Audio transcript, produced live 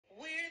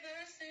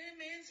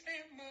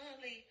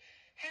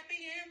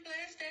and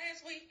blessed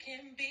as we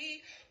can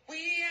be.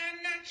 We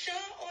are not your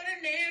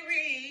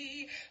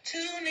ordinary.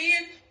 Tune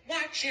in,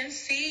 watch and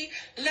see.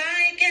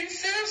 Like and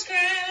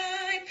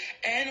subscribe,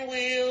 and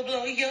we'll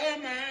blow your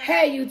mind.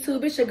 Hey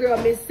YouTube, it's your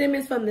girl Miss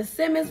Simmons from the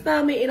Simmons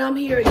family, and I'm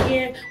here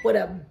again with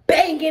a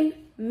banging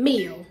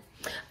meal.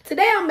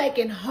 Today I'm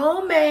making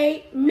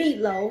homemade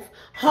meatloaf,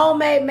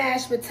 homemade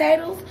mashed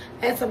potatoes,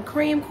 and some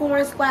cream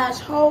corn /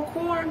 whole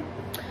corn.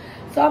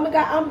 So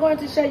I'm going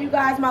to show you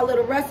guys my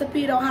little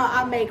recipe on how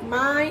I make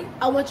mine.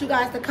 I want you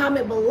guys to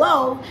comment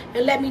below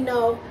and let me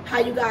know how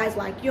you guys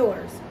like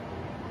yours.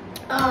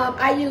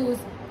 I use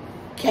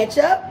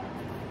ketchup.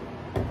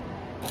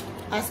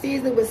 I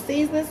season it with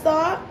seasoning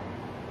salt.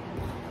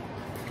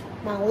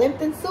 My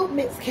Lipton soup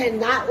mix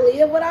cannot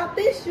live without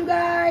this, you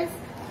guys.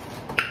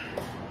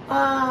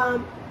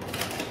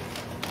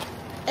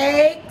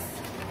 Eggs.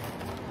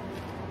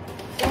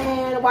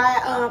 And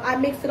I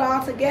mix it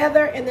all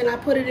together, and then I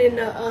put it in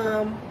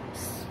a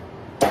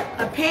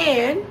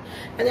pan,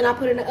 and then I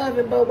put it in the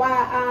oven. But while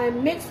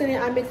I'm mixing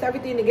it, I mix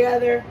everything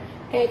together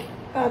and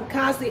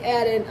constantly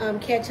adding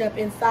ketchup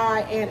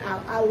inside. And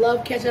I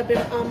love ketchup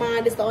on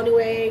mine. It's the only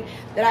way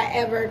that I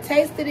ever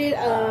tasted it.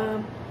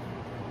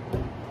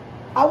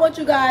 I want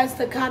you guys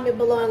to comment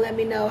below and let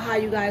me know how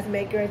you guys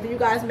make yours. Do you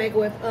guys make it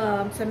with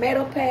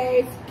tomato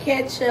paste,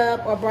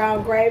 ketchup, or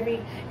brown gravy?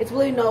 It's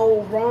really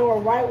no wrong or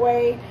right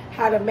way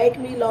how to make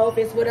meatloaf.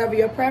 It's whatever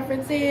your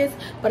preference is.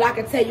 But I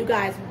can tell you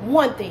guys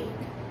one thing.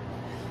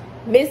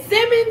 Miss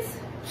Simmons,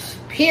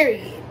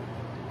 period,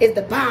 is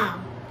the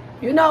bomb.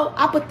 You know,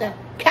 I put the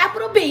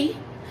capital B,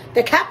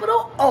 the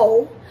capital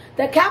O,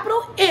 the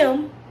capital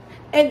M,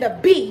 and the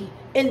B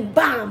in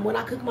bomb when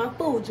I cook my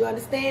food. You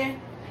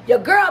understand? Your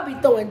girl be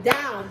throwing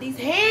down. These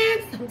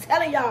hands, I'm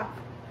telling y'all,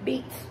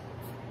 beats.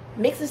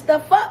 Mixing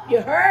stuff up, you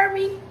heard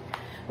me?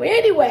 Well,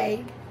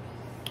 anyway,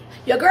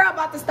 your girl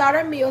about to start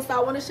her meal, so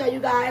I want to show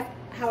you guys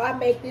how I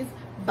make this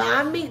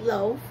bomb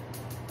meatloaf.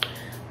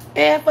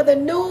 And for the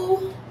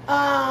new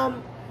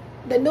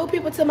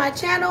people to my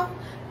channel,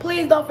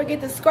 please don't forget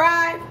to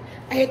subscribe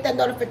and hit that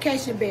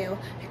notification bell,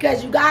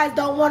 because you guys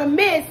don't want to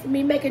miss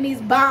me making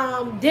these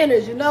bomb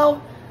dinners, you know?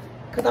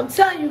 Because I'm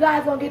telling you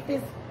guys gonna get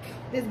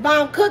this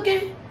bomb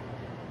cooking.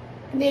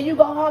 And then you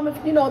go home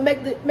and, you know,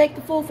 make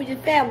the food for your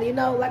family, you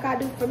know, like I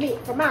do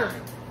for mine.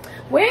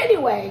 Well,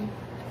 anyway,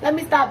 let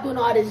me stop doing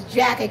all this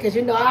jacking, because,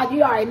 you know,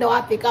 you already know I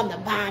think I'm the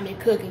bomb in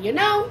cooking, you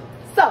know?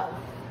 So,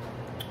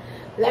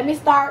 let me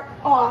start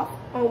off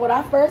on what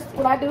I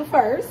do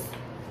first.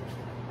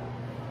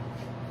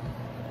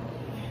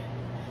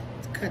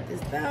 Let's cut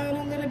this down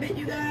a little bit,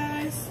 you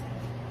guys.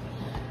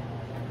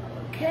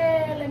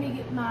 Okay, let me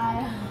get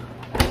my...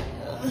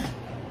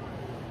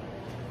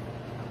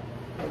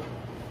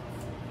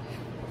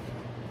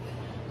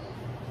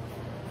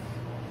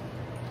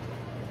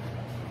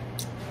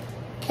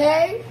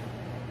 Okay.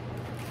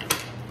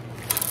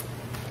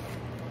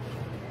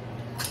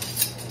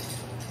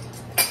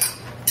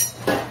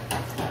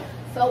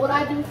 So what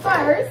I do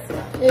first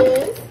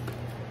is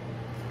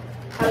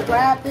I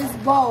grab this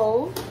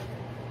bowl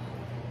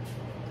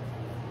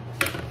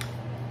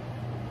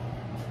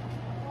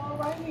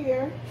right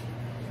here,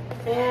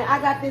 and I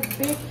got this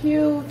big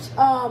huge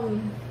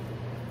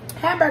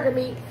hamburger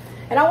meat,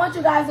 and I want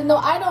you guys to know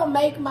I don't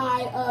make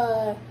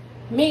my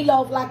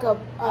meatloaf like a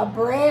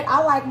bread.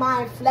 I like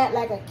mine flat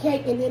like a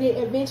cake, and then it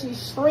eventually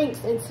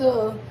shrinks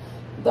into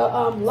the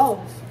loaf.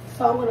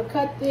 So I'm going to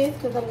cut this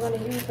because I'm going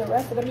to use the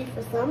rest of the meat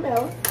for something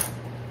else,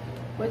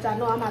 which I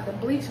know I'm going to have to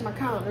bleach my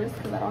counters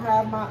because I don't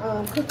have my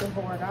cooking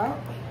board out.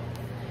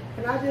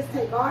 And I just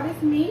take all this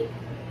meat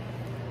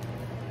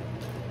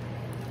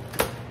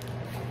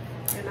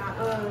and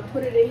I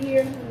put it in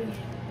here. Let me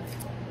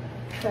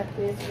cut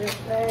this real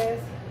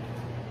fast.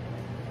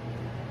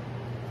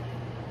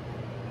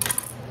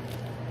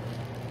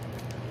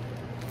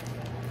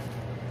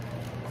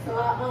 So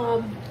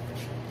I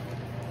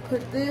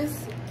put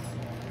this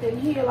in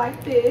here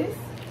like this.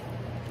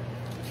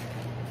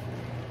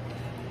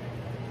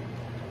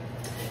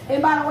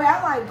 And by the way,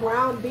 I like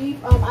ground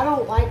beef. I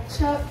don't like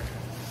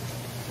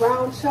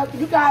ground chuck.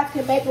 You guys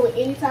can make it with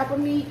any type of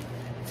meat.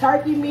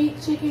 Turkey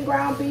meat, chicken,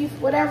 ground beef,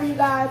 whatever you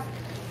guys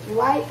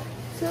like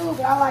to.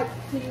 But I like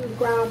to use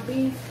ground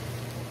beef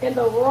in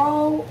the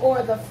roll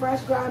or the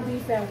fresh ground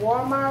beef at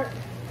Walmart.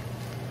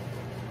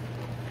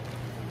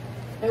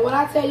 And when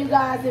I tell you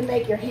guys it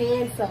make your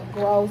hands so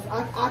gross,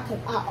 I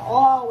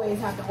always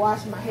have to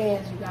wash my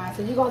hands, you guys.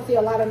 So you're going to see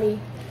a lot of me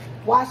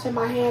washing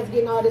my hands,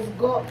 getting all this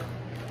gunk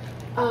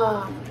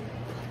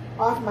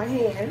off my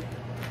hand.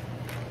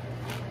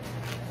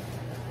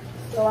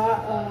 So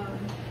I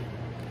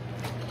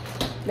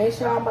make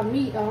sure all my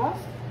meat off.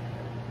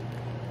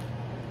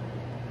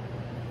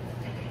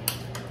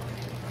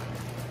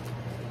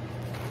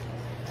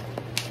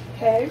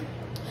 Okay.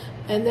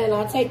 And then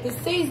I take the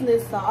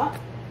seasoning salt.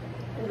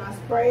 And I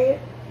spray it,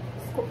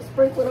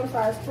 sprinkle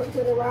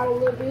it around a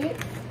little bit.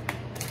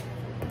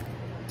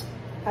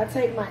 I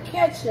take my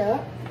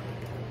ketchup.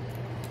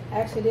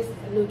 Actually, this is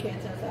a new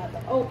ketchup, so I have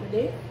to open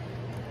it.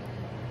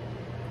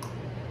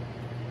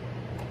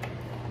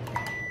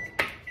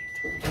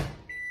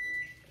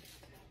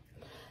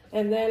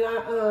 And then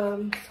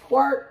I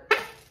squirt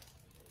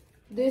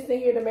this in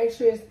here to make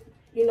sure it's,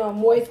 you know,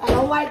 moist. I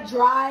don't like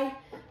dry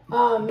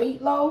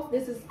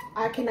meatloaf.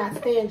 I cannot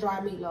stand dry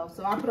meatloaf.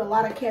 So I put a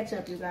lot of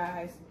ketchup, you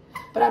guys.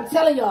 But I'm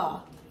telling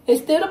y'all,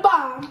 it's still the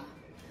bomb.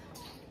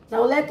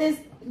 Don't let this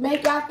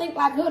make y'all think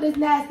like hood is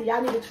nasty.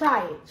 Y'all need to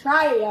try it.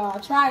 Try it, y'all.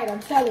 Try it. I'm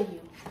telling you.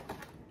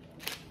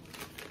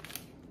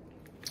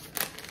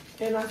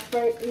 And I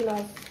spray, you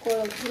know, put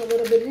a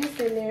little bit of this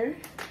in there.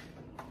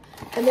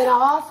 And then I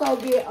also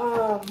get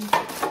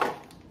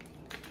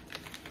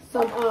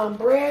some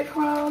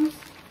breadcrumbs.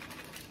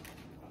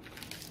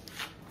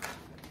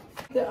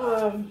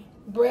 The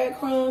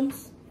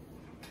breadcrumbs.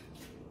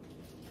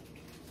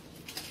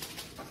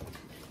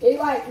 They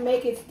like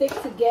make it stick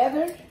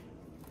together.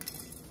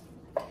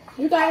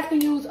 You guys can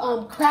use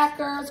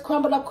crackers,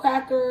 crumbled up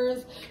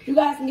crackers. You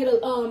guys can get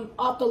it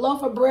off the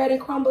loaf of bread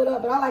and crumble it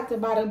up. But I like to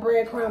buy the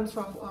breadcrumbs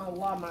from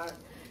Walmart.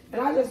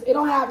 And it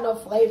don't have no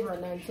flavor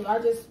in them. So I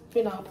just,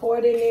 you know, pour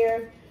it in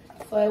there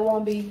so it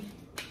won't be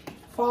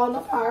falling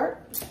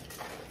apart.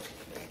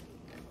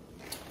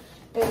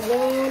 And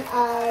then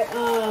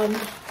I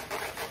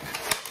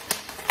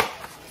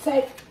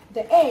take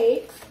the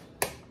eggs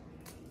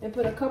and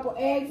put a couple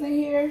eggs in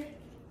here.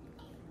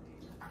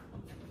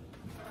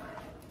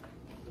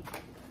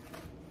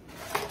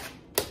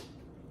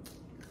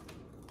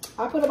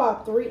 I put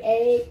about 3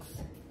 eggs,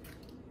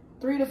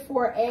 3 to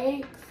 4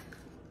 eggs,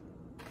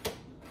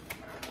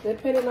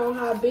 depending on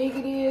how big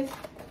it is.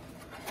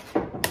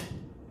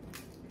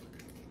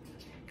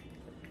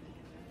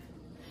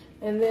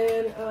 And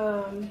then,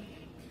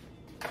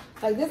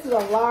 like this is a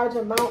large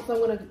amount, so I'm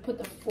gonna put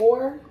the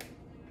 4.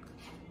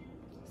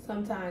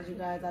 Sometimes, you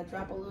guys, I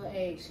drop a little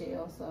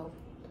eggshell, so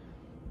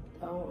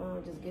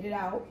don't just get it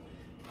out.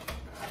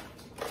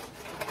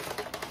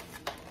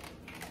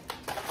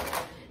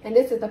 And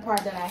this is the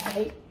part that I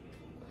hate.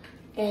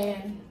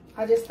 And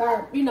I just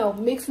start, you know,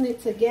 mixing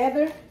it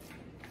together.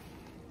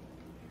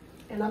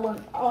 And I'm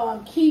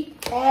gonna keep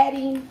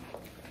adding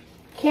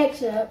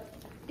ketchup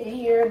in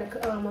here and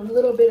a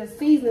little bit of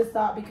seasoning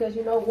salt, because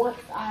you know once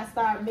I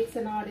start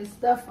mixing all this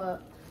stuff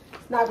up,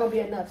 it's not gonna be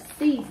enough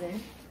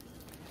season.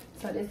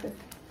 So this is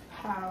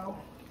how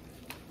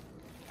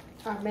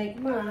I make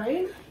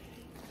mine.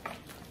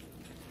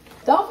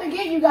 Don't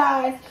forget, you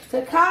guys,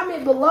 to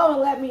comment below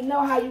and let me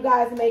know how you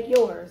guys make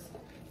yours.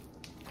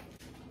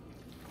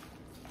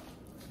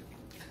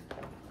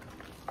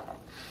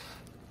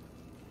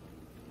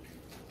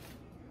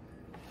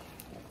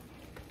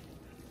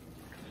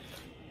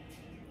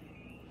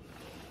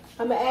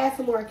 I'm gonna add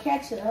some more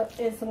ketchup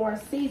and some more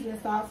seasoning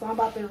salt. So I'm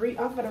gonna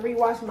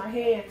rewash my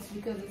hands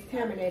because it's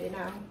contaminated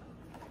now.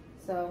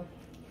 So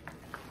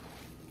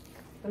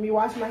let me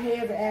wash my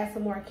hands and add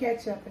some more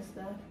ketchup and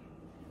stuff.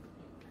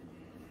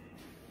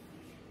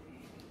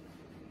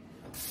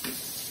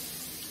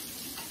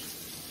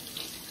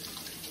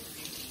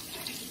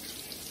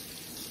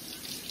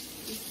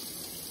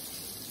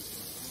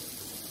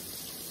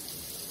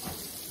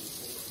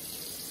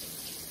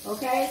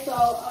 Okay, so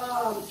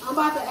I'm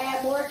about to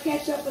add more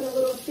ketchup and a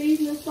little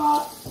seasoning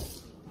salt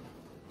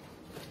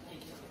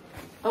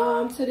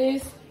to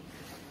this.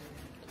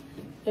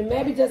 And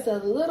maybe just a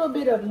little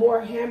bit of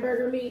more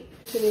hamburger meat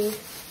to this.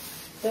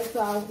 Just so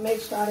I'll make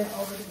sure I didn't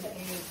overdo the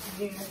eggs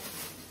here.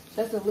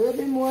 Just a little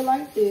bit more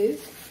like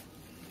this.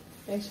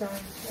 Make sure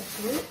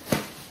that's it.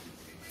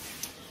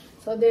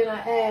 So then I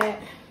add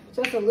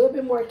just a little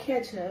bit more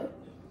ketchup.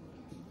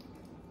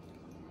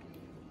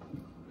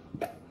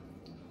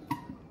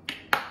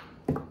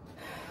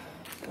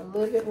 A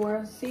little bit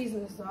more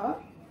seasoning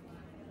salt,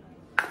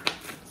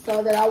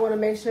 so that I want to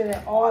make sure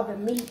that all the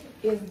meat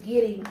is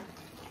getting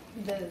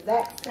the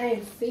exact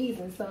same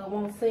season, so it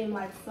won't seem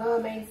like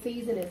some ain't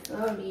seasoned and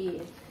some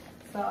is.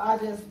 So I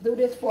just do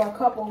this for a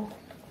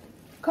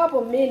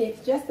couple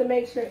minutes just to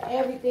make sure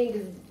everything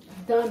is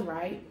done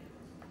right.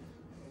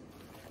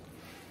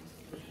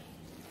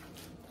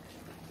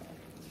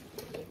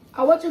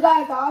 I want you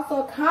guys to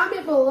also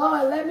comment below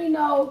and let me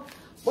know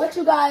what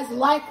you guys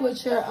like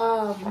with your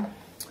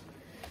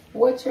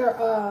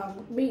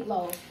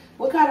meatloaf.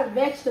 What kind of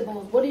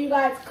vegetables? What do you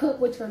guys cook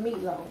with your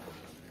meatloaf?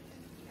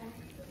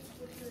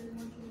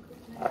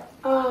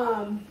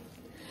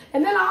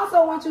 And then I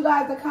also want you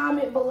guys to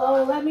comment below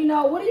and let me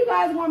know, what do you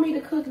guys want me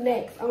to cook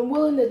next? I'm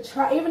willing to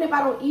try, even if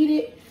I don't eat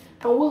it,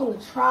 I'm willing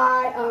to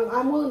try.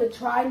 I'm willing to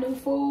try new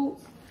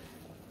foods.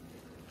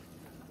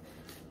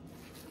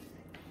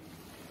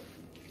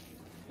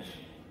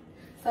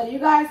 So you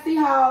guys see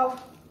how,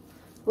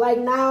 like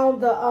now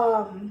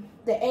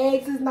the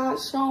eggs is not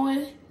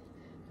showing,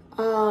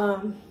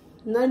 none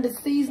of the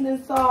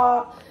seasoning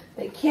salt,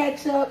 the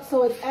ketchup,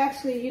 so it's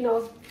actually, you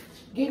know,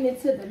 getting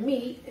into the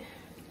meat.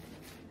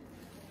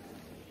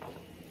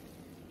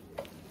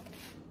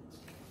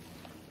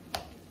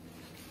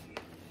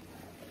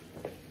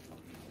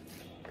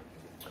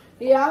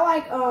 Yeah, I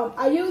like,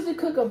 I usually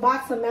cook a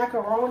box of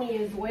macaroni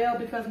as well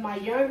because my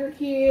younger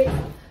kids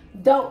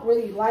don't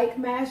really like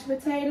mashed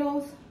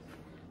potatoes.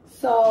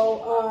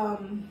 So,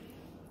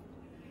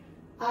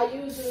 I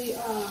usually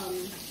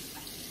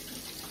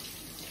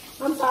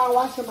I'm sorry,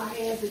 washing my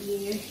hands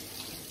again.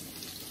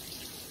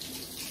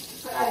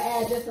 I gotta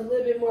add just a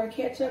little bit more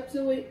ketchup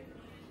to it.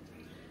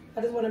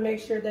 I just want to make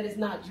sure that it's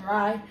not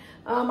dry.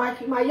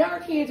 My younger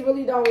kids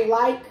really don't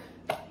like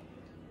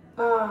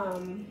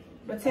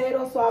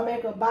potatoes, so I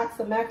make a box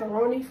of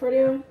macaroni for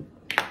them.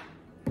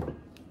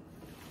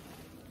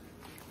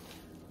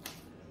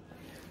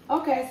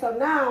 Okay, so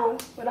now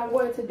what I'm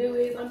going to do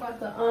is I'm about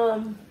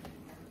to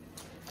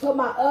put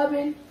my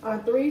oven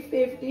on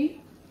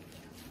 350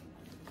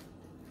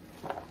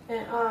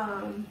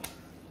 and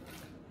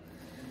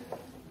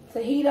to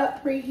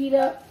preheat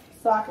up,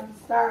 so I can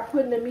start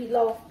putting the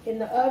meatloaf in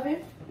the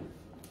oven.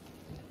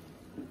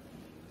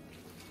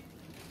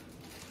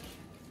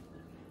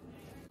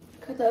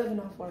 Cut the oven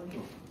off for me.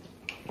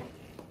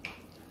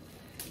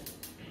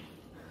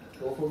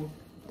 Go for me?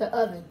 The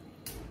oven.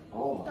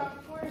 Oh. Stop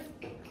recording?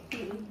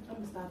 I'm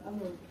gonna stop. I'm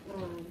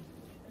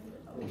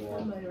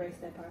gonna erase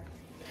that part.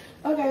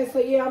 Okay, so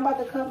yeah, I'm about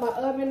to cut my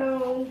oven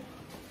on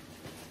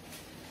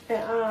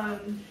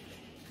and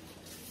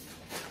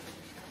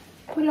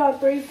put it on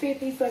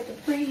 350 so it can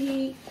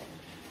preheat.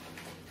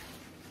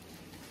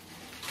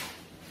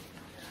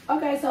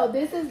 Okay, so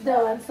this is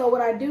done. So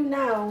what I do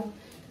now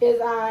is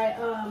I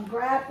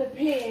grab the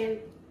pan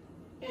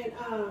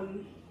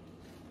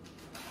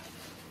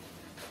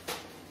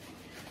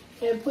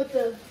and put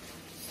the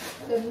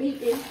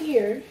meat in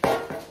here.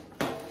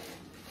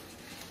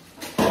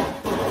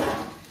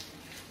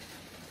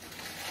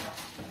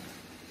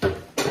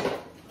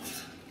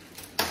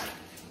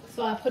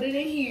 So I put it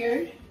in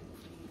here.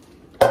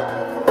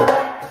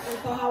 And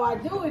so how I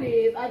do it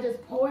is I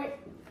just pour it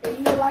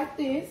in here like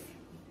this.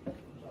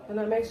 And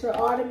I make sure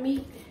all the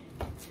meat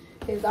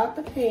is out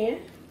the pan.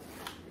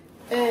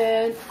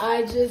 And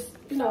I just,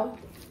 you know,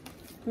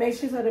 make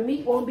sure so the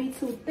meat won't be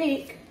too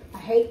thick. I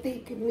hate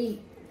thick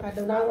meat. I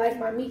do not like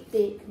my meat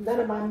thick. None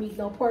of my meat,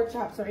 no pork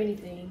chops or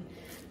anything.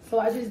 So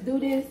I just do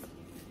this.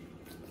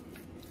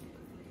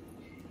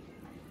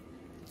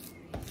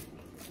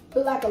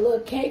 Look like a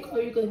little cake,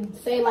 or you can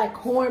say like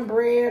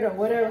cornbread or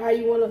whatever, how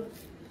you want to,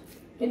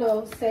 you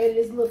know, say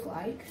this look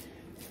like.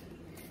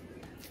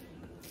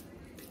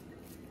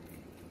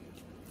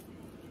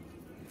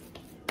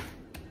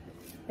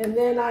 And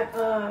then I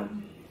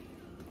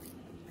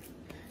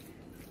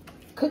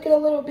cook it a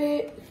little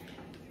bit.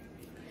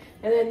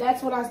 And then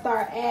that's when I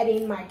start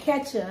adding my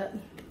ketchup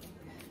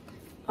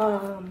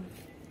in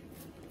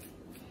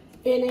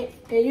it.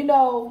 And you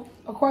know,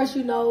 of course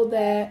you know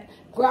that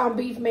ground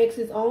beef makes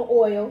its own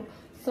oil.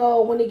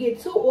 So when it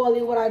gets too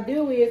oily, what I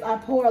do is I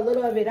pour a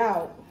little of it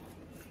out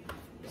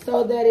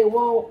so that it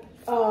won't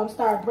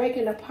start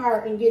breaking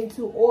apart and getting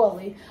too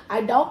oily.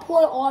 I don't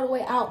pour it all the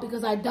way out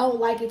because I don't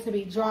like it to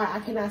be dry.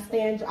 I cannot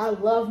stand, I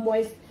love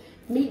moist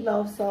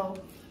meatloaf, so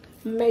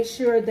make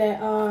sure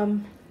that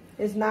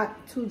it's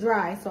not too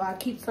dry. So I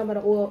keep some of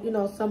the oil, you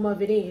know, some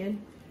of it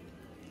in.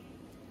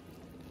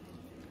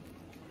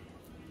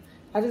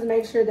 I just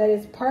make sure that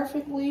it's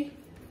perfectly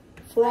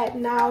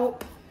flattened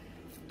out.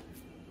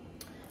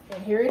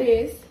 And here it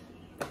is.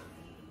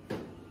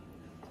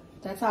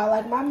 That's how I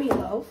like my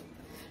meatloaf.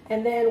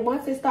 And then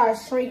once it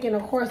starts shrinking,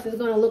 of course, it's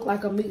going to look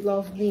like a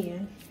meatloaf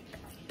then.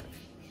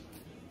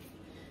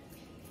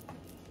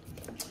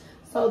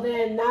 So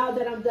then now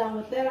that I'm done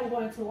with that, I'm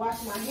going to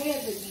wash my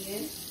hands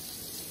again.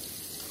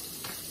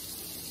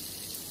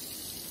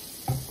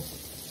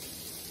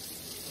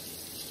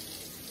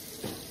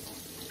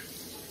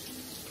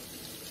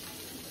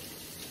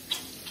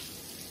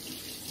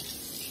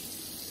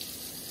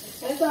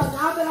 And so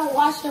now that I'm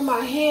washing my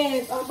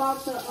hands, I'm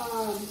about to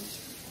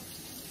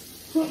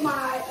put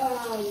my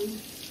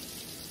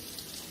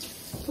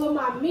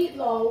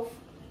meatloaf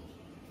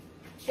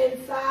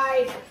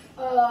inside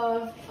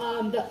of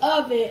the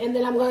oven, and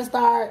then I'm gonna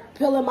start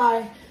peeling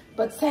my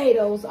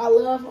potatoes. I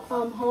love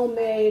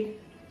homemade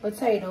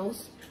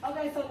potatoes.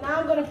 Okay, so now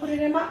I'm gonna put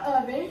it in my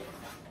oven.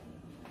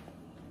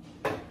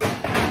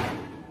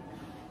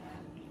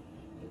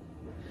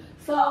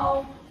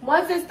 So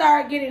once it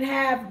starts getting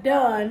half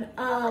done,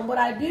 what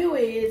I do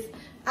is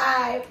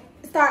I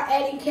start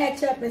adding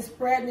ketchup and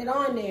spreading it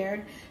on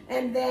there.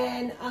 And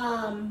then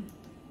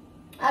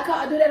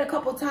I do that a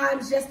couple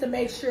times just to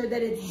make sure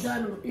that it's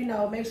done, you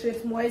know, make sure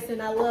it's moist.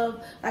 And I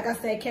love, like I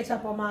said,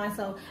 ketchup on mine.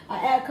 So I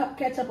add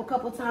ketchup a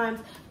couple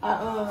times.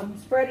 I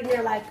spread it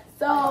there like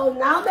so.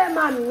 Now that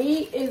my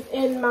meat is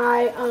in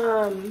my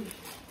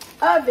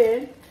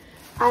oven,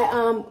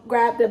 I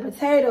grab the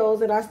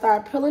potatoes and I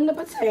start peeling the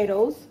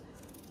potatoes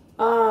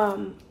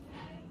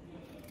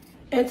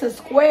into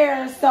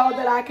squares so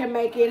that I can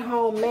make it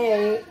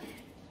homemade.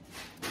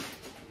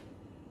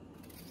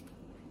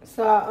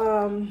 So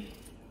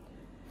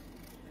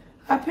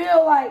I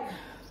peel like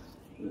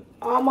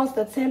almost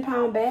a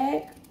 10-pound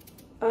bag.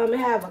 I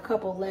have a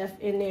couple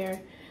left in there.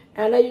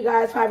 And I know you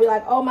guys probably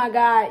like, oh my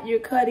God, you're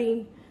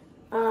cutting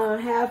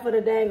half of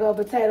the dang old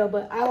potato,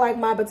 but I like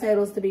my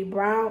potatoes to be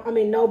brown. I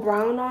mean, no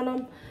brown on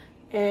them.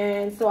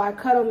 And so I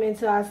cut them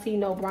until I see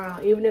no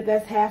brown, even if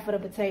that's half of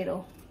the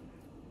potato.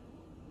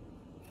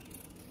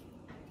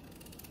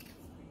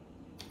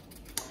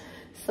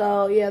 So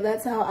So yeah,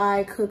 that's how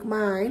I cook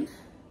mine.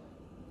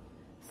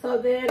 So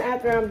then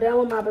after I'm done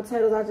with my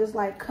potatoes, I just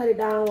like cut it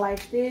down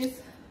like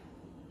this.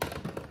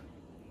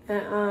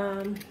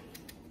 And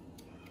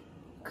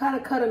kind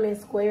of cut them in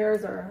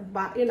squares or,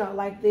 you know,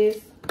 like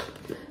this.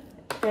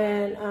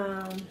 And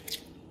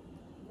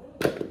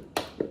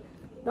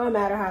don't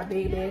matter how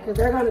big they are, because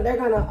they're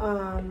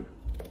gonna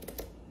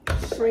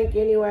shrink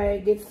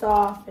anyway, get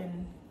soft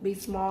and be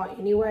small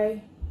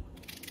anyway.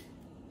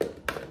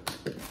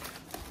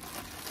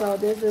 So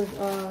this is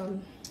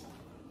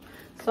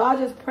so I'll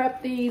just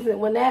prep these, and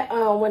when that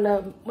when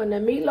the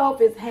meatloaf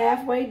is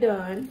halfway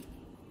done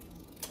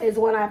is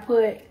when I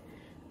put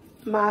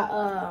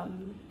my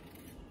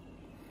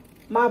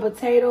my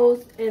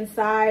potatoes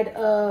inside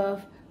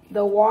of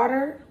the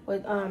water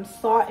with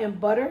salt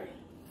and butter.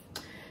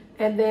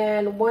 And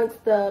then once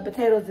the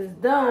potatoes is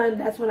done,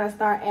 that's when I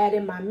start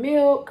adding my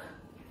milk,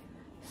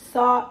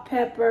 salt,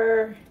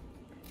 pepper,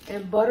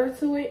 and butter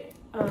to it.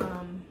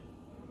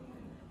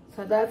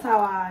 So that's how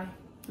I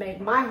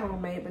make my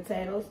homemade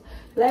potatoes.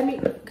 Let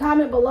me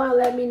comment below and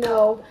let me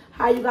know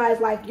how you guys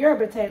like your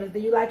potatoes. Do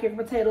you like your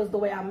potatoes the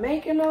way I'm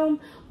making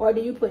them, or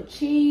do you put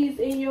cheese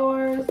in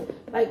yours?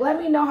 Like, let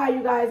me know how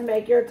you guys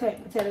make your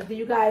potatoes. Do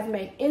you guys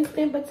make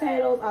instant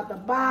potatoes out the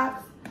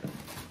box?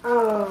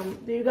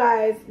 Do you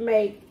guys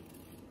make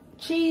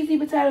cheesy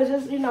potatoes?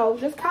 Just, you know,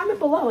 just comment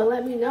below and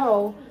let me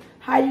know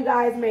how you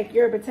guys make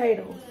your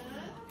potatoes.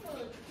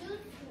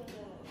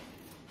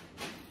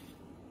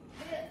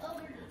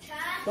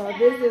 So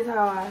this is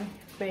how I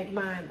make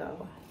mine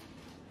though.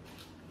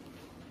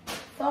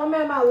 So I'm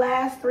at my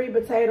last 3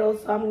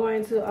 potatoes. So I'm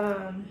going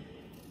to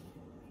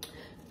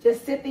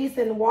just sit these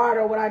in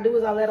water. What I do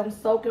is I let them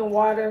soak in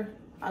water.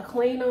 I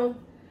clean them,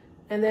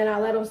 and then I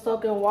let them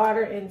soak in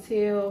water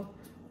until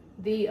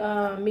the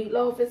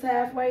meatloaf is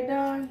halfway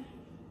done.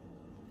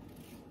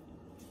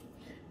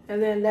 And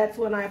then that's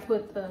when I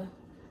put the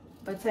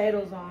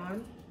potatoes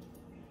on.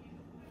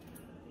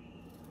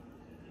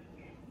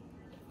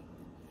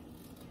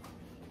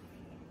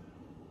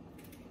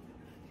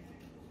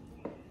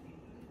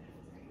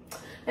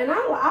 And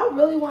I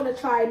really want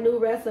to try new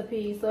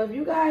recipes. So if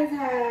you guys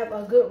have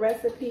a good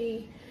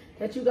recipe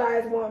that you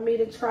guys want me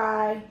to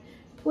try,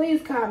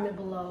 please comment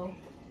below.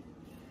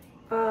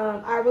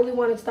 I really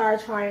want to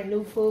start trying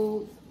new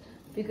foods,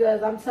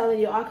 because I'm telling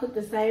you, I cook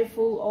the same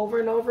food over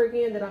and over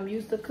again that I'm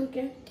used to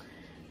cooking.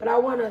 But I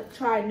want to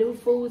try new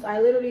foods. I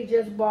literally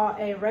just bought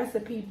a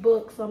recipe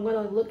book, so I'm going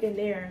to look in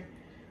there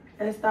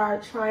and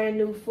start trying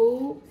new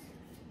foods.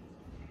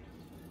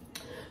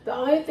 The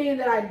only thing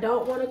that I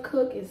don't want to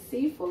cook is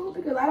seafood,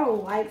 because I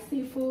don't like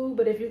seafood.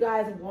 But if you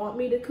guys want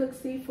me to cook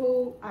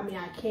seafood, I mean,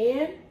 I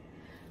can.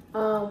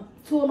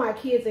 2 of my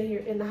kids in here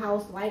in the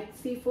house like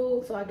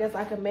seafood, so I guess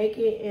I can make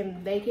it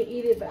and they can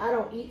eat it. But I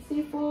don't eat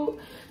seafood.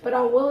 But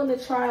I'm willing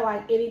to try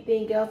like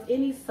anything else,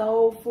 any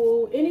soul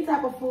food, any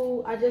type of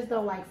food. I just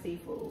don't like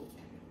seafood.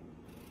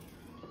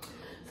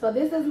 So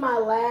this is my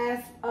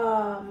last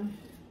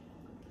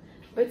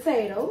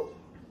potato.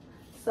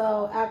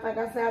 So after, like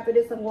I said, after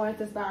this, I'm going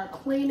to start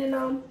cleaning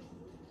them,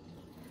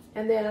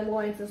 and then I'm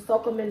going to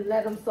soak them and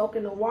let them soak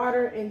in the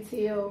water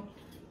until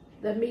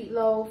the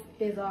meatloaf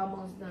is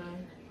almost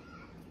done.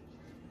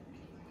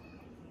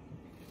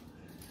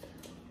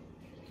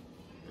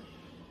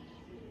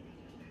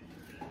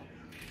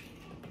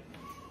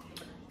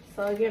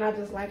 So again, I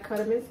just like cut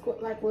them in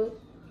like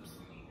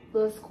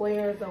little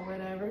squares or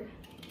whatever,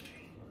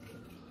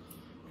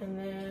 and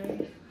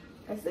then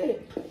that's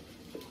it.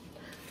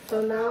 So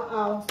now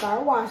I'll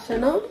start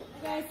washing them.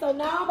 Okay, so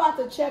now I'm about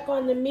to check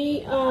on the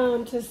meat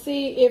to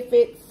see if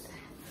it's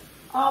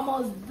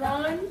almost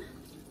done.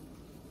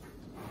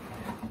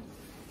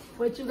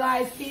 But you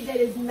guys see that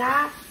it's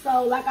not.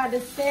 So like I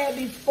just said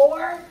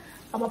before,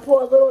 I'm gonna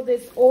pour a little of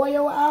this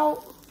oil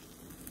out.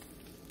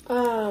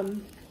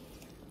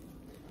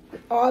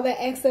 All the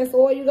excess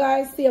oil you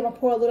guys see, I'm gonna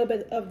pour a little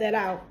bit of that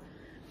out.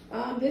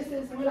 This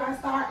is when I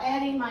start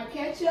adding my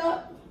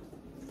ketchup.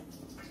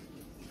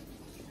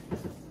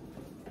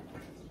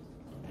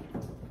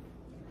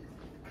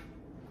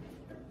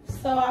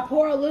 So I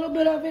pour a little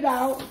bit of it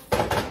out.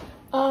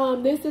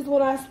 This is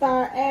when I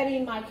start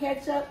adding my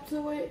ketchup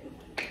to it.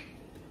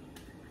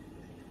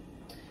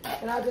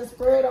 And I just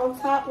spread it on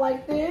top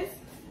like this.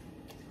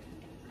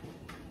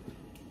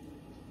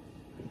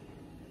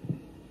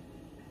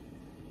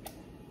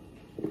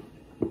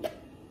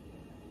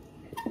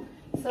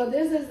 So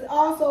this is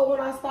also when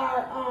I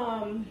start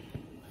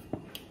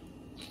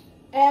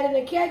adding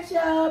the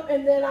ketchup,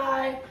 and then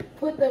I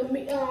put the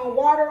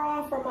water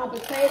on for my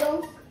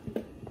potatoes.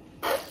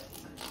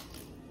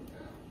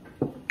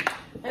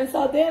 And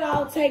so then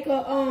I'll take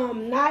a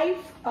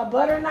knife, a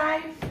butter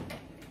knife,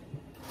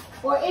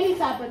 or any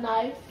type of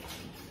knife.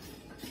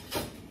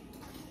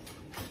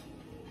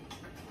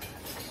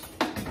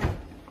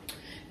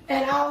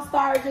 And I'll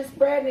start just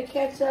spreading the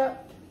ketchup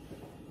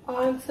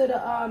onto the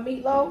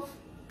meatloaf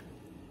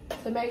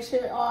to make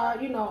sure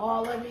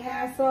all of it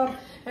has some.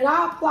 And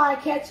I'll apply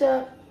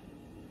ketchup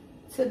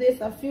to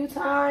this a few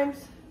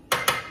times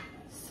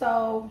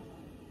so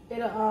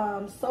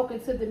it'll soak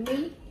into the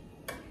meat.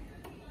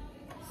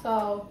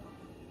 So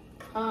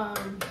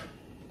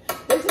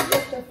this is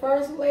just the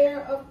first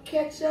layer of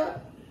ketchup,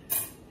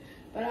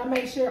 but I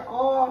make sure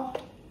all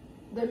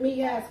the meat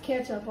has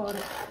ketchup on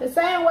it. The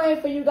same way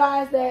for you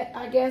guys that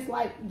I guess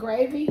like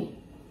gravy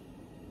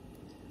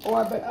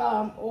or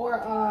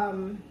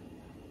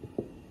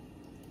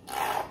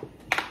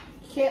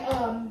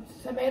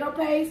tomato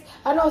paste.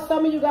 I know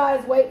some of you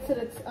guys wait till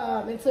it's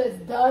until it's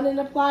done and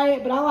apply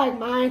it, but I like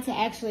mine to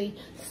actually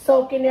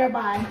soak in there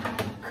by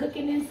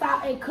cooking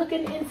inside and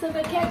cooking into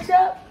the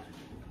ketchup.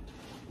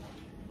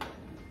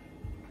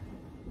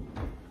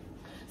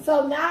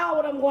 So now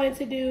what I'm going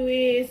to do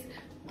is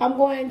I'm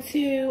going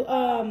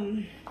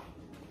to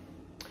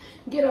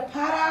get a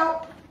pot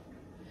out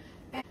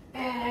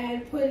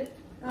and put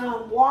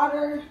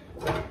water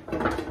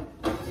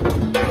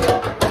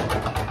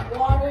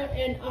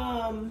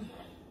and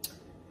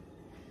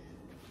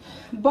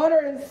butter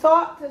and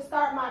salt to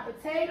start my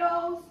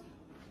potatoes.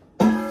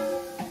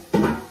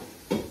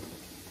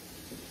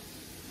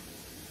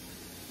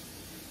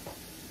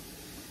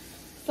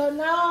 So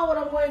now what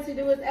I'm going to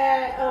do is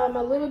add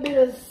a little bit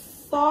of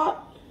salt.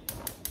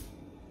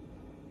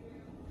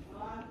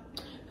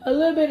 A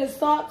little bit of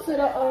salt to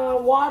the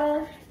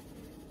water.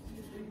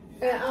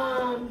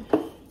 And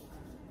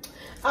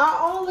I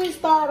only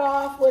start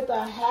off with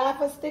a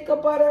half a stick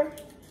of butter,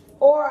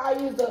 or I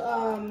use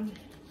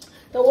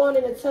the one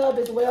in the tub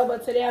as well,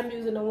 but today I'm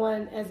using the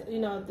one as, you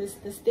know, the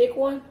stick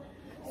one.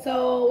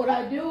 So what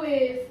I do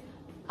is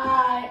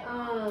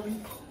I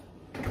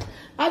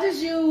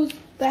just use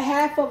the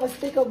half of a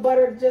stick of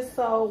butter, just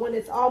so when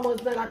it's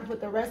almost done I can put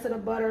the rest of the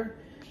butter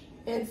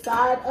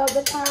inside of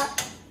the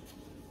pot.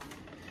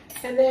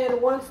 And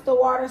then once the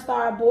water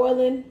starts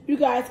boiling, you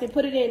guys can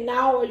put it in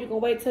now or you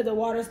can wait till the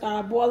water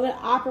starts boiling.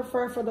 I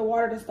prefer for the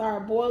water to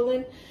start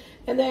boiling.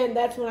 And then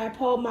that's when I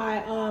pour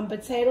my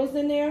potatoes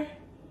in there.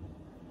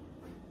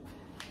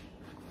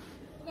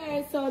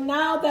 Okay, so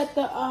now that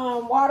the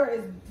water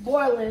is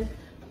boiling,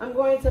 I'm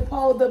going to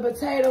pour the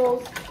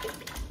potatoes,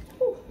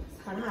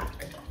 it's kind of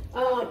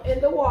hot, in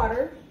the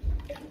water.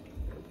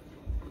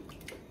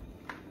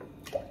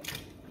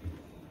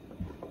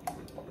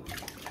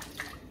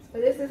 So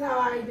this is how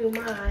I do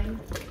mine.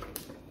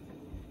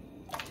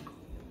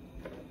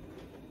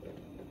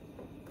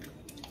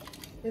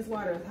 This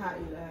water is hot,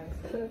 you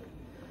guys.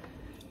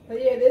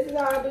 But yeah, this is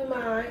how I do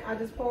mine. I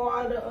just pour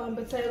all the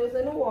potatoes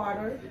in the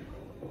water.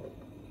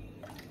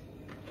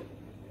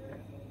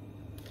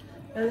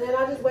 And then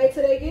I just wait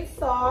till they get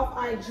soft.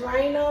 I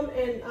drain them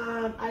and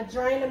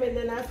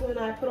then that's when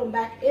I put them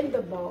back in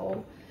the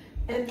bowl.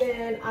 And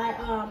then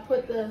I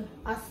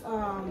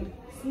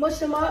smush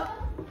them up.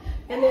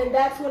 And then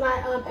that's when I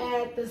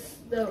add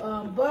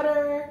the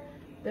butter,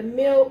 the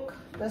milk,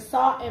 the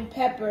salt and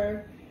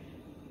pepper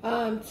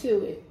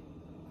to it.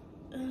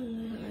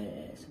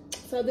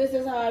 So this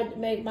is how I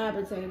make my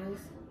potatoes.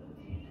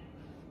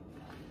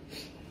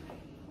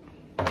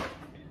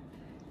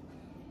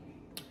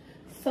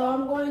 So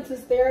I'm going to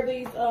stir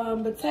these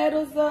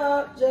potatoes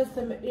up just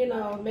to, you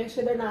know, make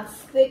sure they're not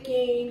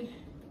sticking.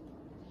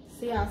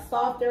 See how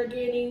soft they're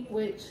getting,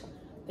 which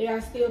they are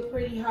still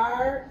pretty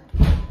hard.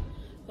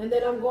 And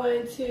then I'm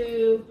going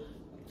to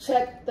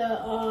check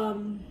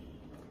the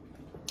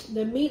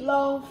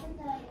meatloaf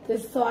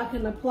just so I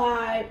can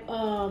apply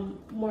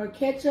more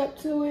ketchup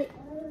to it.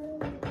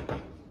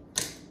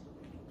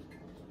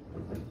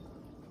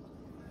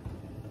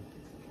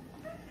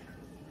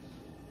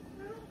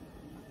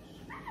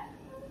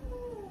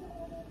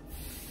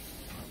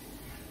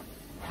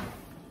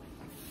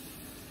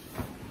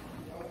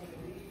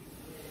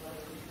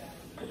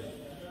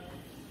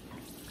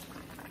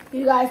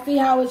 You guys see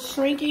how it's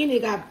shrinking?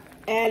 It got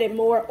added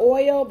more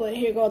oil, but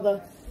here go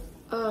the,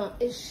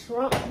 it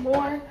shrunk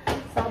more.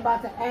 So I'm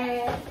about to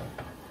add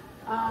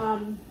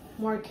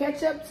more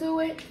ketchup to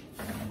it.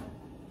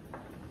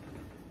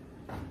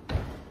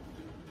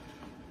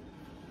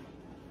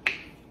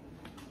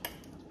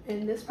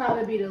 And this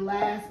probably be the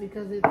last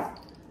because it's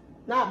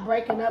not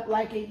breaking up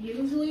like it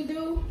usually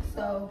do.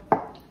 So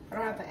I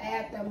don't have to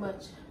add that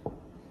much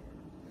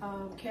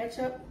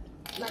ketchup.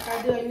 Like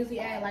I do, I usually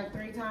add like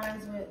 3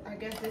 times, but I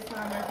guess this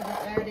time I can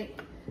just add it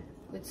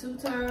with 2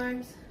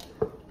 times.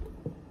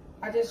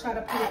 I just try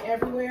to put it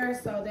everywhere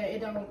so that it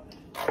don't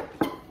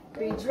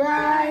be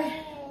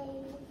dry.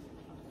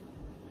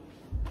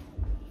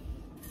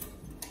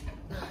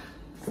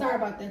 Sorry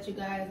about that, you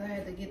guys. I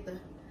had to get the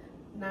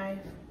knife.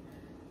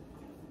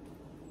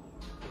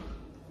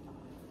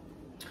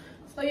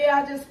 So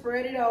yeah, I just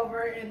spread it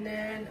over and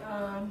then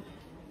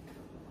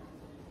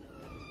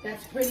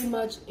that's pretty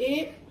much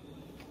it.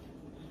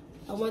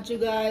 I want you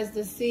guys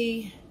to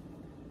see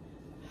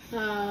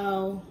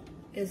how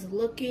it's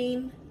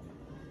looking.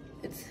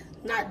 It's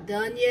not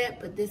done yet,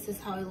 but this is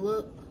how it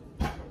looks.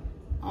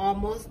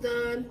 Almost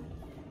done.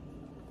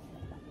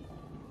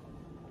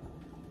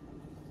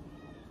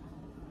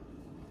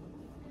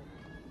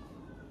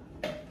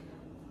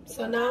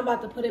 So now I'm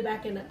about to put it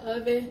back in the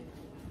oven.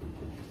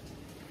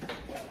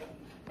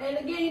 And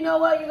again, you know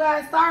what, you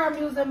guys? Sorry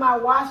I'm using my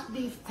wash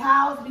these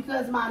towels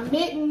because my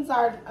mittens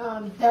are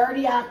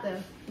dirty. I have to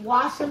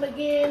wash them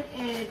again,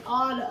 and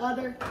all the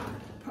other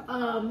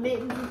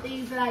mittens and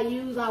things that I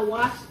use, I'm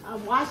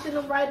washing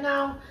them right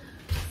now.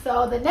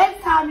 So the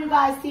next time you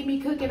guys see me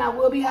cooking, I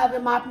will be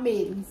having my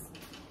mittens.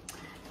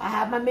 I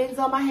have my mittens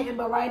on my hand,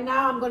 but right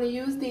now I'm going to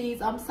use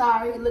these. I'm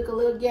sorry, look a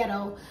little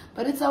ghetto,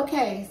 but it's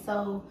okay.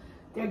 So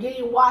they're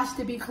getting washed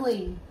to be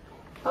clean.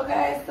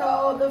 Okay,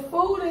 so the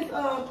food is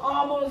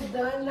almost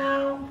done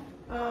now.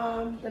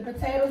 The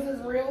potatoes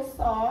is real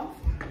soft.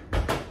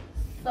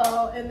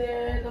 So, and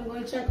then I'm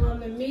going to check on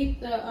the meat.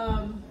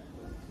 The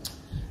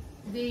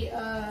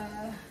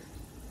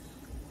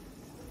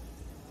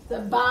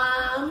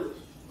bomb.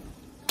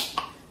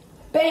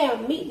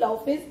 Bam,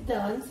 meatloaf is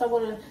done. So I'm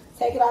going to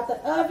take it out the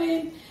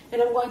oven, and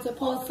I'm going to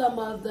pull some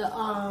of the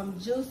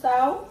juice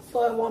out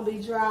so it won't be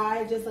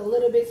dry, just a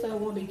little bit so it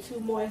won't be too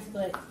moist,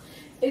 but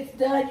it's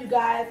done, you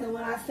guys. And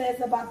when I say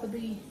it's about to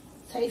be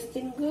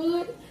tasting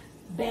good,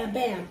 bam,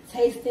 bam,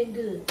 tasting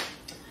good.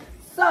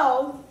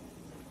 So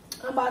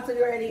I'm about to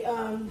get ready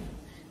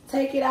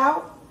take it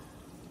out.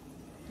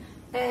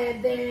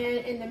 And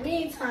then in the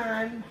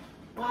meantime,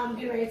 while I'm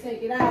getting ready to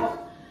take it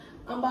out,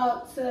 I'm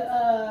about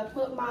to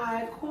put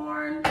my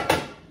corn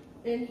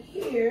in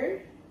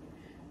here.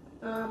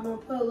 I'm going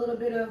to put a little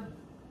bit of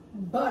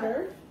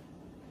butter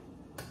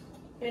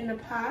in the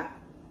pot.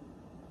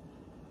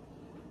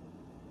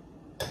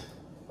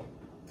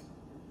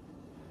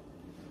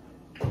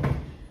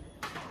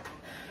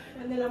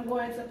 And then I'm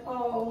going to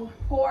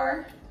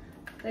pour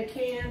the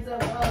cans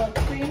of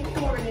cream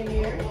corn in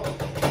here.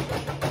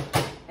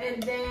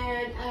 And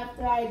then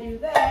after I do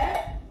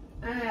that,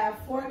 I have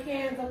 4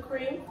 cans of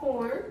cream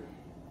corn.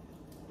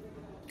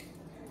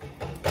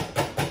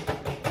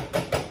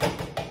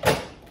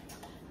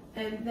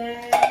 And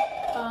then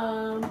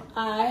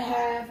I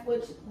have,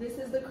 this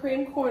is the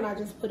cream corn I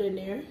just put in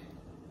there.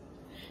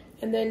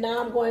 And then now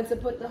I'm going to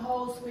put the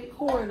whole sweet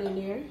corn in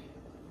there.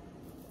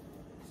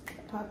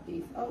 Pop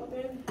these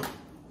open.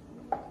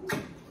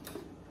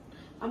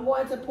 I'm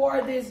going to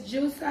pour this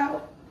juice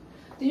out.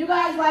 Do you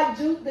guys like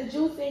the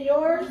juice in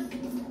yours?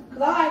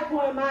 Because I like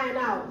pouring mine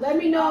out. Let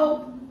me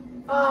know,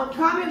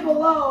 comment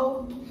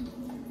below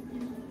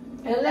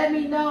and let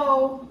me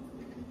know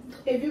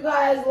if you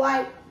guys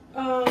like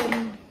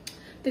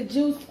the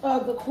juice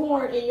of the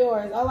corn in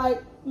yours. I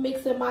like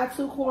mixing my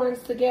 2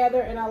 corns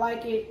together, and I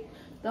like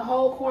the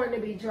whole corn to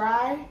be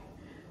dry.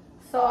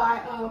 So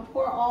I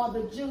pour all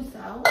the juice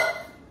out.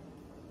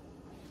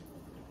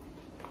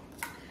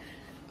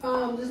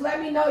 Just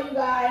let me know, you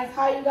guys,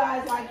 how you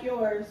guys like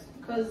yours.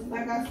 Because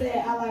like I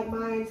said, I like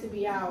mine to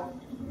be out.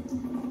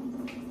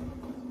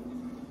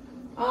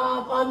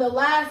 On the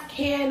last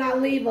can, I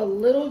leave a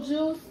little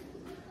juice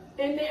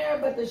in there,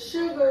 but the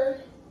sugar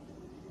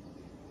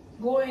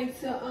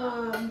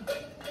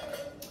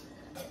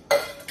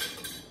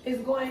is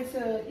going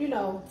to, you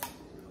know,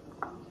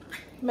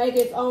 make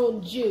its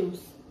own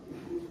juice.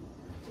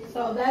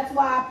 So that's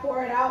why I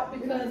pour it out,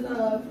 because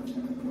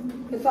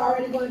it's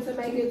already going to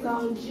make its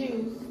own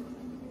juice.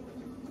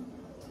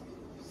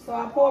 So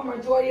I pour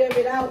majority of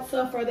it out,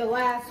 so for the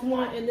last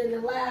one, and then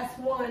the last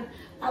one,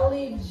 I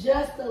leave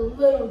just a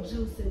little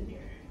juice in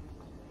there.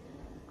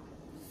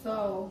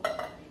 So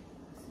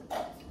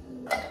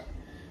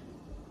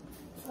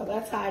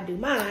that's how I do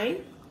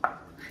mine.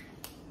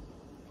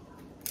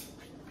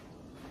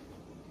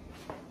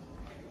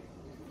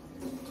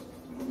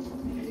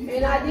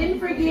 And I didn't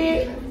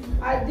forget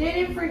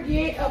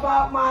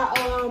about my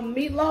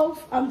meatloaf.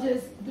 I'm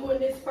just doing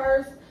this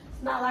first.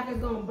 It's not like it's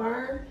gonna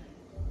burn.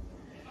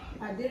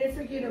 I didn't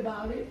forget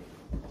about it.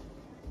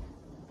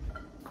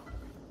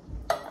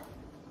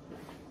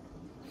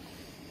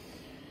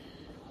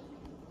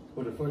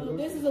 So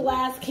this is the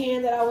last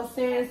can that I was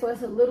saying, so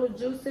it's a little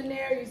juice in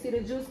there. You see the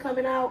juice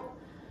coming out?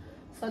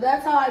 So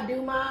that's how I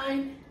do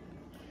mine.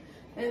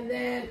 And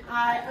then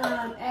I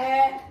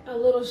add a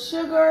little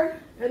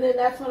sugar, and then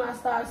that's when I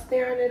start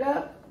stirring it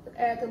up.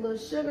 Add the little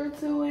sugar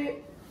to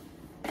it.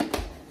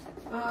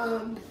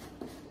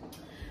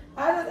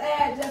 I just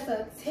add just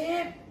a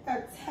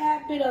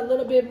bit, a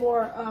little bit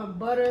more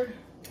butter,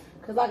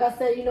 because like I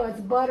said, you know, it's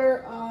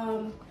butter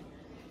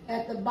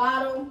at the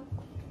bottom.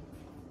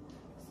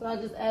 So I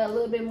just add a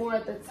little bit more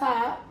at the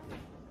top.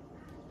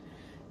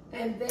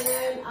 And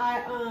then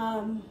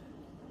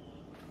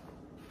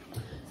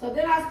so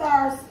then I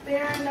start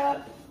stirring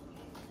up,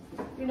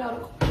 you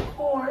know, the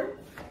corn.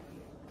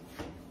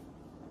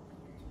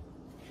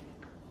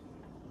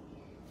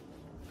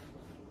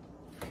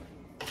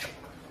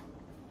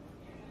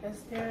 And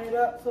stir it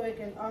up so it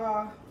can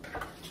all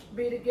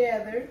be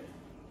together.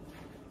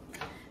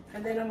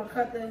 And then I'm gonna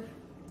cut the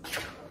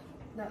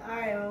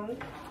eye on.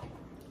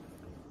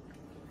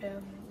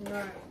 And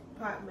my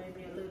pot may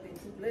be a little bit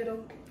too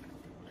little,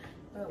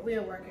 but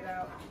we'll work it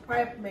out.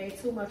 Probably made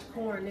too much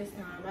corn this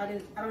time. I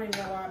don't even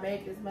know why I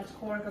made this much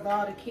corn, because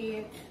all the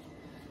kids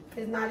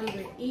is not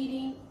even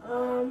eating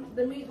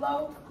the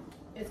meatloaf.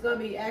 It's gonna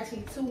be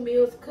actually 2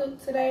 meals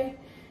cooked today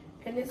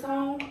in this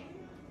home.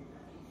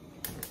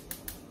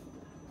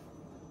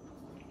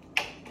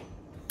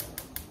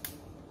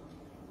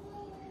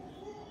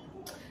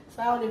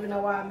 I don't even know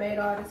why I made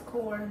all this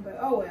corn, but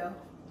oh well.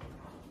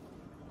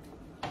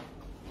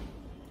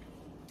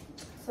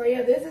 So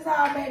yeah, this is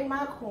how I made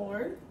my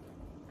corn.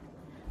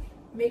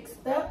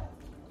 Mixed up.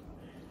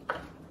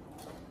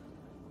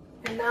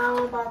 And now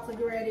I'm about to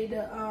get ready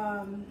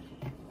to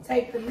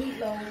take the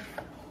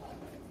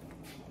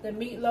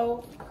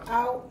meatloaf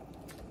out.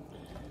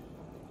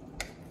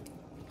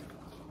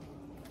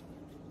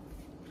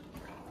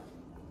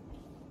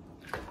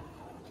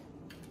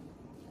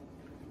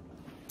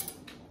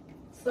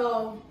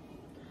 So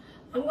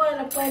I'm going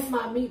to place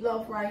my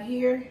meatloaf right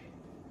here.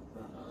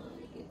 Let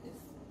me get this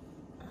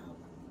out.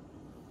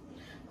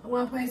 I'm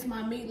going to place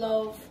my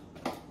meatloaf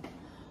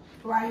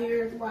right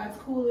here while it's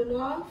cooling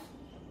off.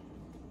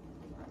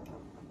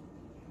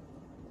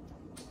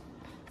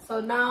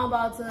 So now I'm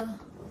about to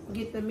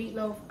get the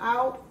meatloaf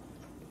out.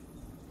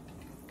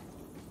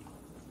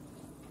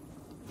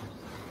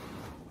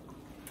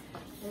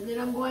 And then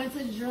I'm going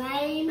to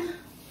drain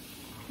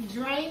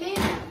it.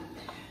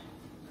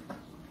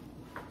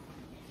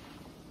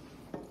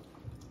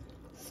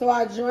 So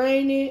I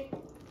drain it.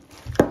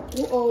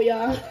 Uh-oh,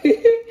 y'all.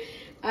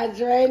 I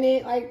drain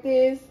it like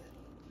this.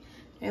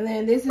 And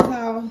then this is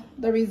how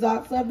the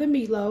results of the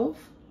meatloaf.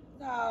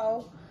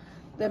 How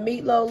the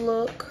meatloaf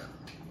look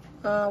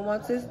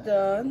once it's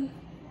done.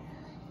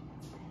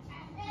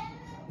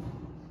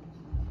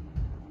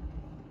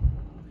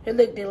 It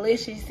look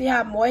delicious. See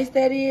how moist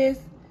that is?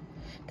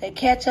 The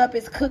ketchup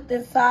is cooked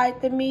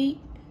inside the meat.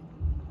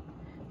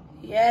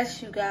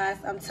 Yes, you guys.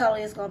 I'm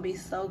telling you, it's going to be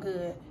so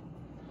good.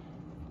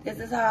 This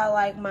is how I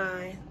like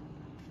mine.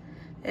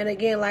 And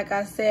again, like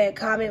I said,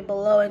 comment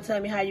below and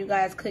tell me how you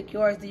guys cook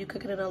yours. Do you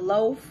cook it in a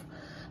loaf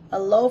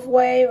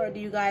way, or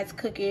do you guys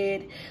cook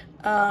it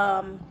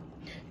in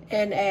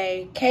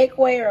a cake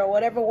way, or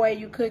whatever way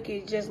you cook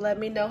it? Just let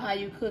me know how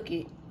you cook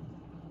it.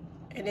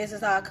 And this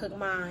is how I cook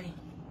mine.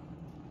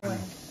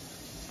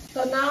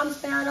 So now I'm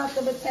stirring up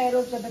the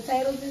potatoes. The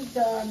potatoes is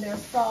done. They're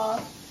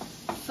soft.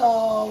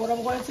 So what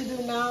I'm going to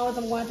do now is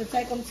I'm going to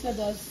take them to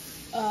the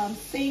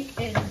sink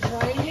and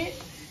drain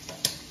it.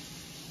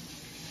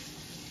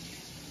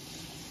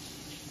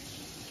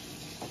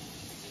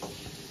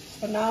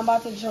 So now I'm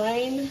about to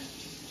drain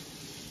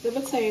the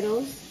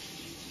potatoes.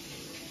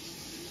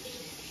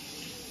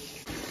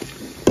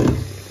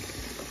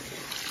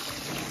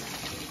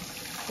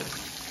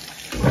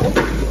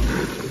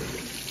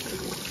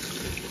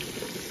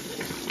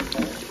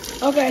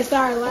 Okay,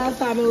 sorry, last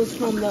time it was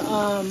from the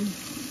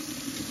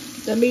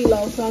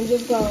meatloaf, so I'm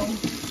just gonna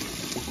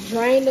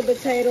drain the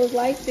potatoes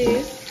like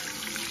this.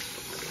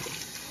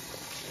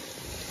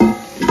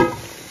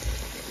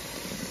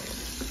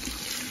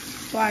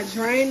 So I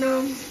drain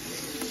them,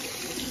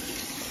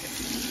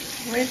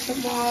 rinse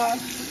them off,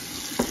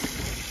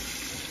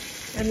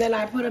 and then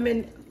I put them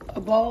in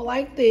a bowl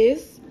like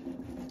this.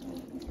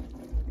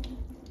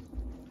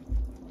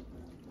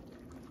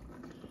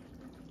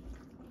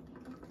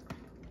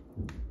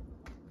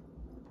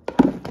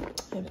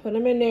 And put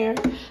them in there.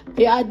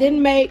 Yeah, I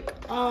didn't make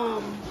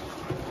a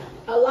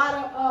lot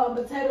of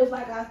potatoes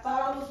like I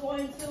thought I was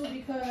going to,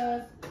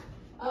 because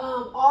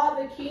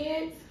all the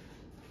kids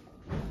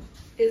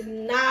is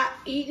not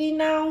eating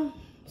now.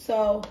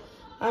 So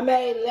I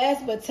made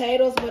less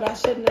potatoes, but I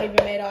shouldn't have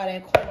even made all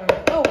that corn.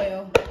 Oh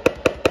well.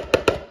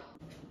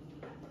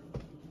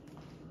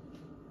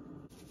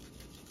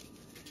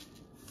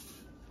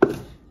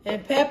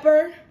 And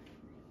pepper.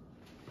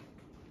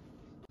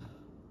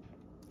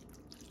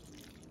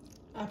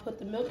 I put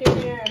the milk in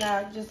there, and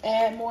I just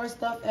add more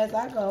stuff as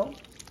I go.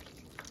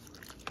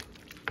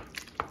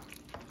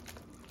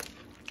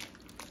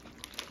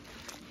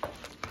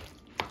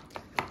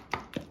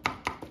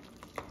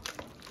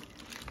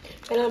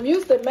 And I'm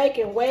used to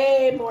making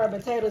way more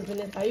potatoes than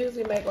this. I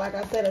usually make, like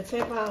I said, a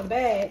 10-pound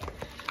bag.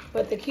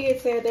 But the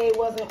kids said they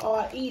wasn't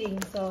all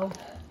eating, so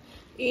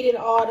eating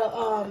all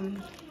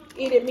the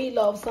eating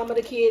meatloaf. Some of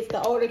the kids,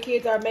 the older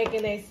kids, are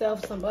making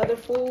themselves some other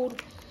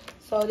food.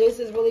 So this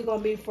is really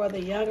gonna be for the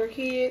younger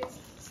kids.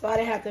 So I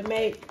didn't have to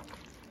make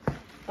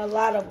a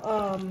lot of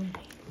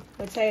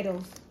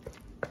potatoes.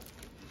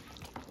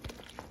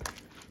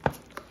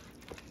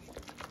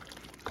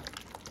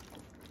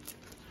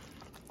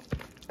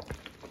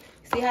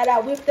 See how I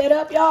whip that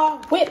up, y'all?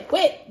 Whip.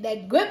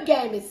 That grip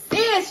game is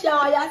serious,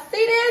 y'all. Y'all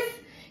see this?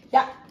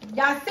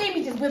 Y'all see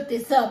me just whip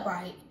this up,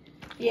 right?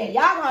 Yeah,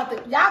 y'all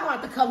gonna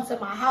have to come to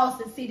my house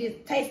and see this,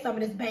 taste some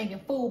of this banging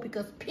food,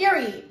 because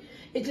period,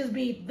 it just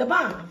be the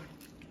bomb.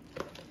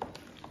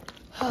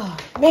 Oh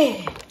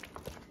man.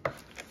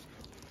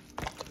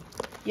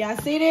 Y'all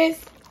see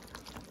this?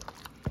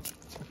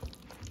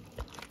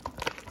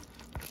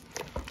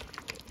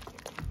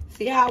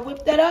 See how I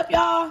whip that up,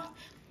 y'all?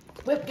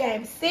 Whip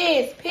game,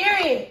 sis,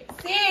 period,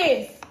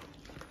 sis.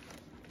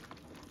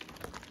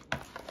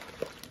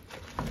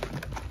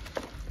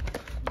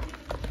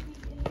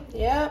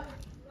 Yep.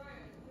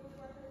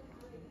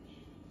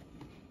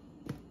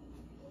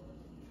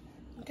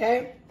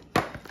 Okay.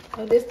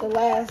 So this the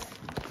last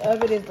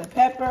of it is the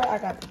pepper. I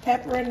got the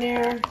pepper in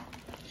there.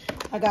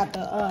 I got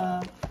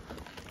the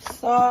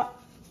salt.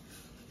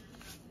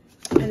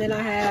 And And then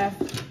I have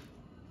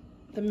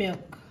the milk.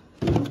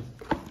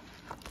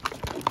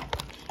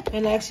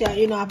 And actually,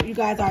 you know, you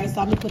guys already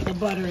saw me put the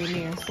butter in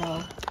there,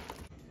 so.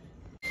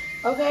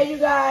 Okay, you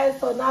guys,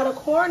 so now the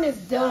corn is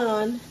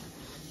done.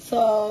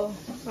 So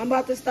I'm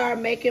about to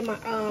start making my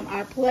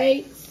our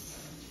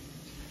plates.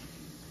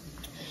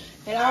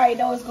 And I already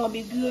know it's gonna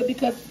be good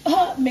because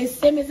Miss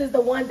Simmons is the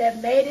one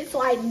that made it,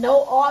 so I know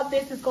all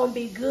this is gonna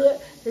be good.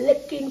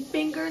 Licking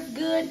fingers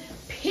good,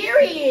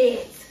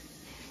 period.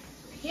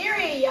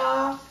 Period,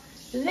 y'all.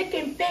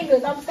 Licking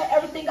fingers. I'm saying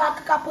everything I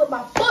cook, I put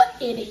my foot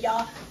in it,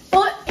 y'all.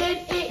 Foot in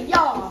it,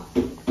 y'all.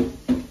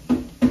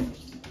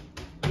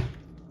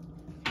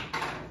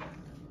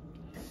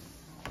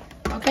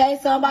 Okay,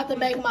 so I'm about to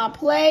make my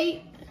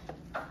plate.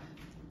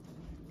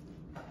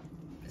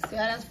 See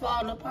how that's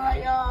falling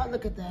apart, y'all?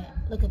 Look at that.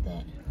 Look at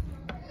that.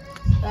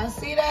 Y'all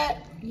see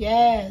that?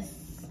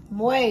 Yes.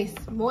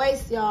 Moist.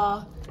 Moist,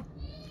 y'all.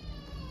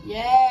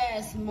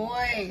 Yes, moist.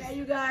 Okay,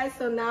 you guys,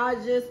 so now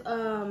I just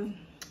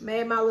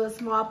made my little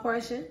small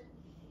portion.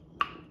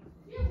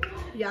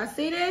 Y'all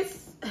see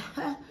this?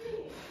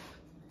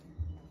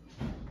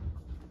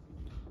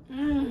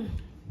 Mmm.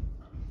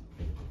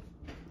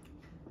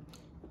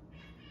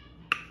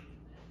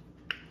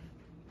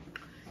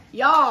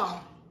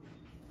 Y'all,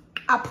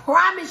 I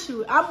promise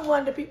you, I'm one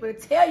of the people to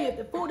tell you if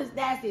the food is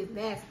nasty, it's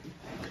nasty.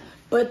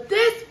 But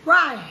this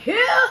right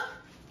here,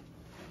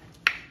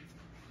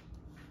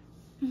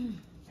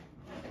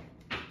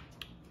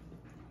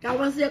 y'all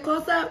want to see a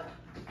close-up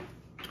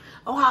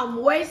on how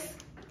moist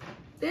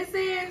this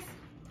is?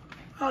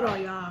 Hold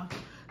on, y'all.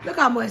 Look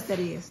how moist that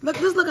is. Look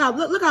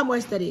how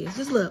moist that is.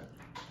 Just look.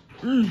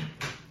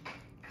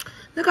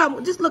 Look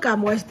how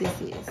moist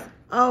this is.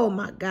 Oh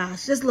my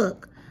gosh, just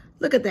look.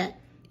 Look at that.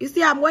 You see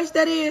how moist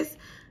that is?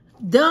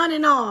 Done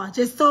and all,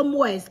 just so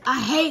moist.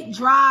 I hate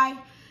dry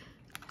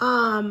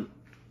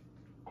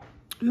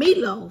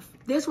meatloaf.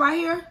 This right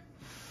here,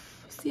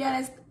 see how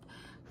that's,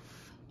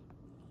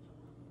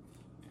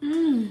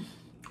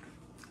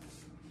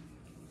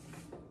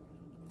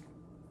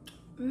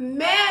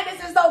 Man,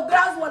 this is so good.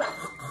 I just want to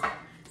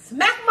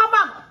smack my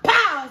mama.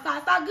 Pow,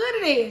 that's how good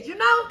it is, you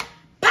know?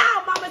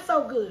 Pow, mama, it's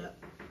so good.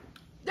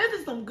 This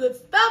is some good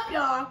stuff,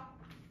 y'all.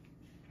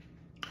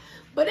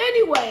 But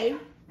anyway,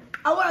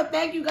 I want to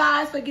thank you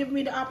guys for giving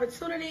me the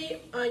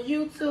opportunity on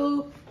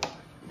YouTube.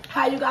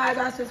 How you guys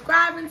are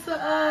subscribing to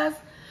us,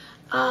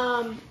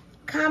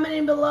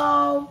 commenting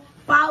below,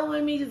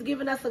 following me, just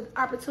giving us an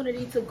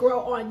opportunity to grow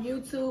on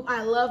YouTube.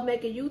 I love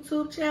making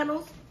YouTube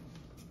channels.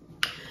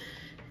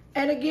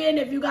 And again,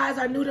 if you guys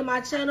are new to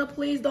my channel,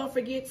 please don't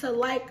forget to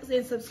like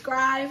and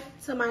subscribe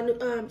to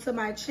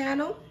my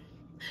channel.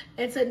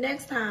 Until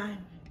next time,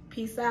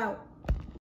 peace out.